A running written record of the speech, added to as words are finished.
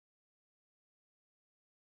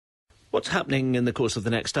What's happening in the course of the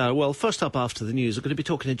next hour? Well, first up after the news, we're going to be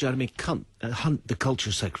talking to Jeremy Hunt, the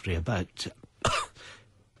Culture Secretary, about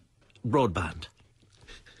broadband.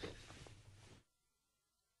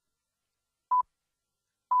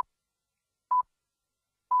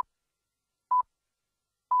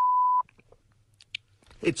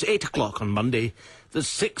 It's 8 o'clock on Monday, the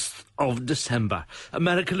 6th of December.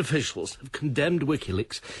 American officials have condemned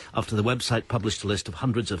WikiLeaks after the website published a list of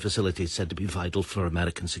hundreds of facilities said to be vital for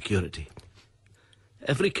American security.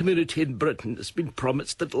 Every community in Britain has been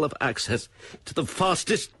promised that it'll have access to the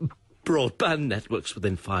fastest broadband networks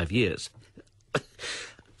within 5 years.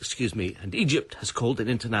 Excuse me. And Egypt has called in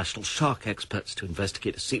international shark experts to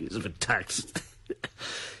investigate a series of attacks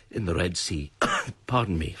in the Red Sea.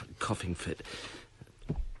 Pardon me, coughing fit.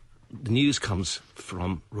 The news comes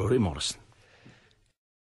from Rory Morrison.